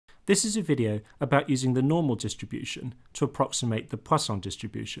This is a video about using the normal distribution to approximate the Poisson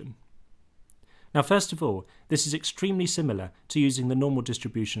distribution. Now, first of all, this is extremely similar to using the normal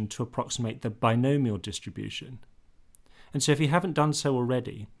distribution to approximate the binomial distribution. And so if you haven't done so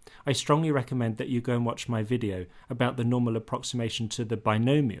already, I strongly recommend that you go and watch my video about the normal approximation to the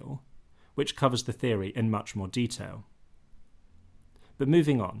binomial, which covers the theory in much more detail. But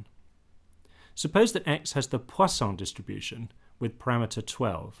moving on. Suppose that x has the Poisson distribution with parameter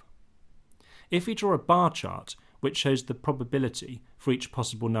 12. If we draw a bar chart which shows the probability for each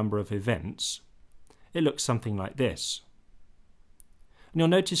possible number of events, it looks something like this. And you'll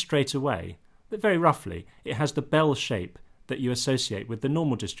notice straight away that very roughly it has the bell shape that you associate with the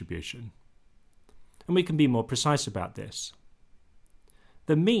normal distribution. And we can be more precise about this.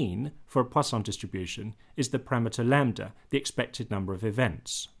 The mean for a Poisson distribution is the parameter lambda, the expected number of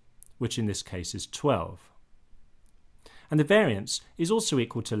events, which in this case is 12. And the variance is also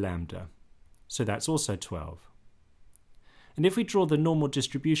equal to lambda, so that's also 12. And if we draw the normal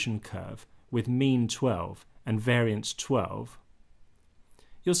distribution curve with mean 12 and variance 12,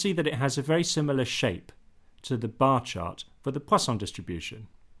 you'll see that it has a very similar shape to the bar chart for the Poisson distribution.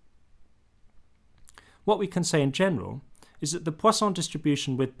 What we can say in general is that the Poisson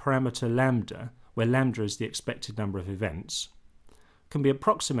distribution with parameter lambda, where lambda is the expected number of events, can be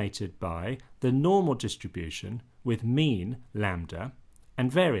approximated by the normal distribution with mean lambda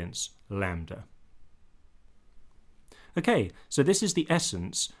and variance lambda. Okay, so this is the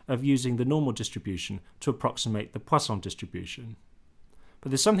essence of using the normal distribution to approximate the Poisson distribution. But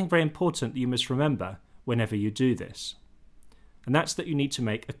there's something very important that you must remember whenever you do this, and that's that you need to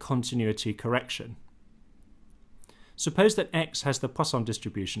make a continuity correction. Suppose that x has the Poisson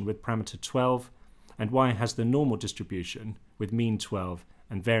distribution with parameter 12 and y has the normal distribution with mean 12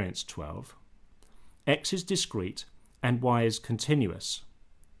 and variance 12. X is discrete and y is continuous.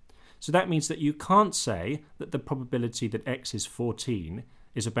 So that means that you can't say that the probability that x is 14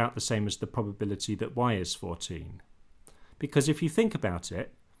 is about the same as the probability that y is 14. Because if you think about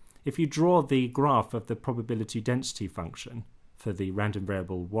it, if you draw the graph of the probability density function for the random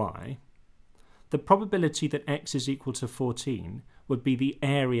variable y, the probability that x is equal to 14 would be the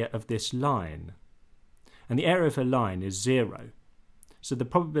area of this line. And the area of a line is 0. So the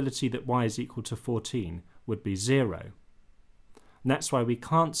probability that y is equal to 14 would be 0. And that's why we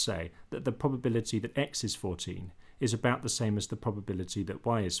can't say that the probability that x is 14 is about the same as the probability that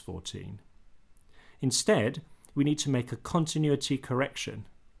y is 14. Instead, we need to make a continuity correction,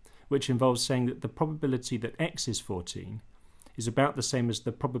 which involves saying that the probability that x is 14 is about the same as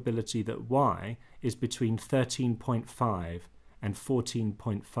the probability that y is between 13.5 and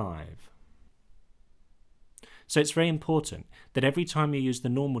 14.5. So it's very important that every time you use the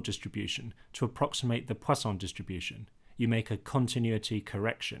normal distribution to approximate the Poisson distribution, you make a continuity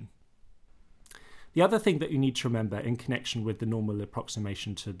correction. The other thing that you need to remember in connection with the normal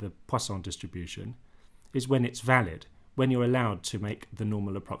approximation to the Poisson distribution is when it's valid, when you're allowed to make the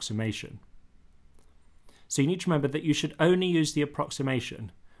normal approximation. So you need to remember that you should only use the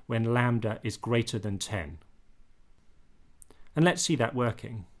approximation when lambda is greater than 10. And let's see that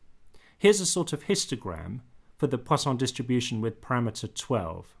working. Here's a sort of histogram for the Poisson distribution with parameter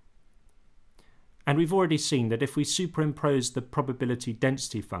 12. And we've already seen that if we superimpose the probability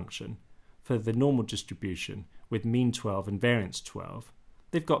density function for the normal distribution with mean 12 and variance 12,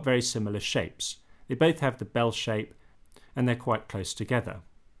 they've got very similar shapes. They both have the bell shape and they're quite close together.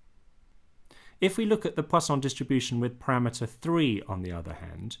 If we look at the Poisson distribution with parameter 3 on the other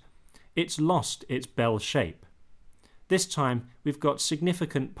hand, it's lost its bell shape. This time we've got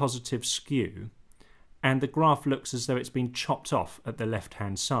significant positive skew and the graph looks as though it's been chopped off at the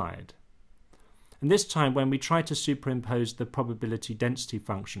left-hand side. And this time when we try to superimpose the probability density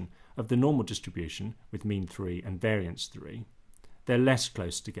function of the normal distribution with mean 3 and variance 3, they're less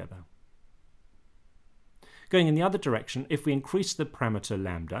close together. Going in the other direction, if we increase the parameter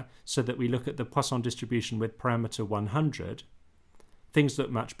lambda so that we look at the Poisson distribution with parameter 100, things look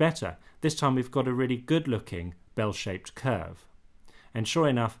much better. This time we've got a really good-looking bell-shaped curve. And sure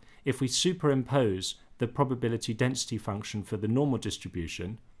enough, if we superimpose the probability density function for the normal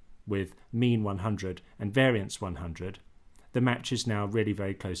distribution with mean 100 and variance 100, the match is now really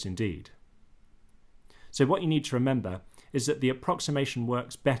very close indeed. So what you need to remember is that the approximation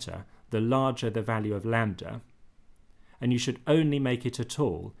works better the larger the value of lambda, and you should only make it at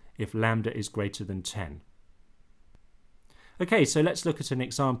all if lambda is greater than 10. Okay, so let's look at an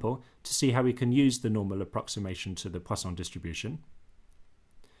example to see how we can use the normal approximation to the Poisson distribution.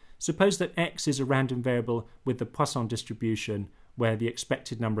 Suppose that x is a random variable with the Poisson distribution where the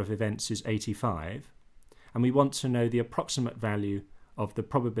expected number of events is 85, and we want to know the approximate value of the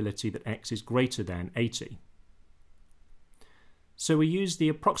probability that x is greater than 80. So we use the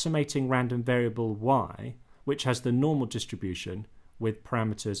approximating random variable y, which has the normal distribution with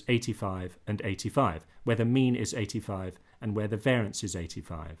parameters 85 and 85, where the mean is 85 and where the variance is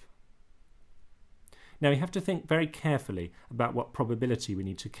 85. Now we have to think very carefully about what probability we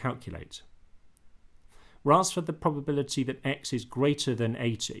need to calculate. We're asked for the probability that x is greater than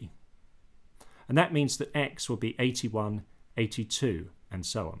 80, and that means that x will be 81, 82, and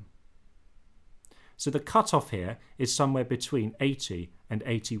so on. So the cutoff here is somewhere between 80 and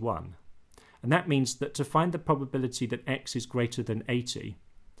 81, and that means that to find the probability that x is greater than 80,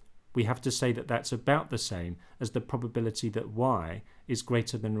 we have to say that that's about the same as the probability that y is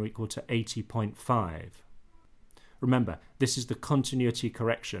greater than or equal to 80.5. Remember, this is the continuity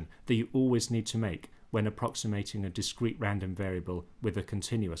correction that you always need to make when approximating a discrete random variable with a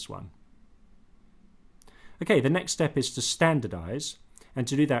continuous one. Okay, the next step is to standardize, and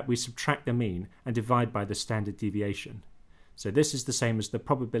to do that we subtract the mean and divide by the standard deviation. So this is the same as the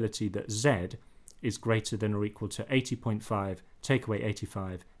probability that z is greater than or equal to 80.5, take away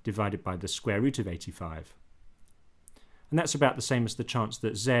 85, divided by the square root of 85. And that's about the same as the chance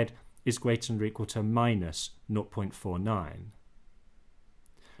that z is greater than or equal to minus 0.49.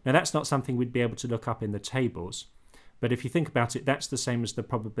 Now that's not something we'd be able to look up in the tables, but if you think about it, that's the same as the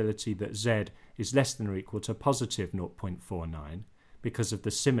probability that z is less than or equal to positive 0.49 because of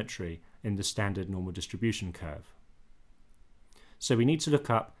the symmetry in the standard normal distribution curve. So we need to look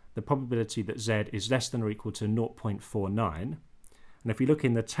up the probability that z is less than or equal to 0.49, and if we look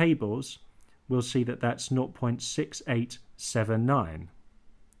in the tables, we'll see that that's 0.6879.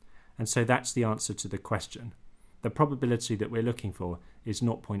 And so that's the answer to the question. The probability that we're looking for is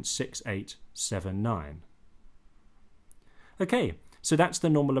 0.6879. Okay, so that's the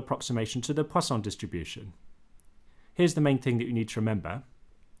normal approximation to the Poisson distribution. Here's the main thing that you need to remember.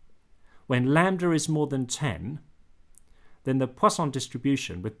 When lambda is more than 10, then the Poisson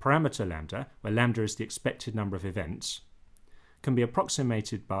distribution with parameter lambda, where lambda is the expected number of events, can be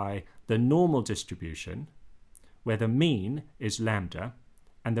approximated by the normal distribution, where the mean is lambda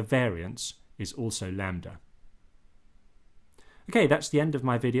and the variance is also lambda. Okay, that's the end of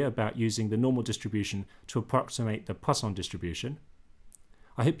my video about using the normal distribution to approximate the Poisson distribution.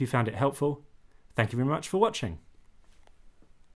 I hope you found it helpful. Thank you very much for watching.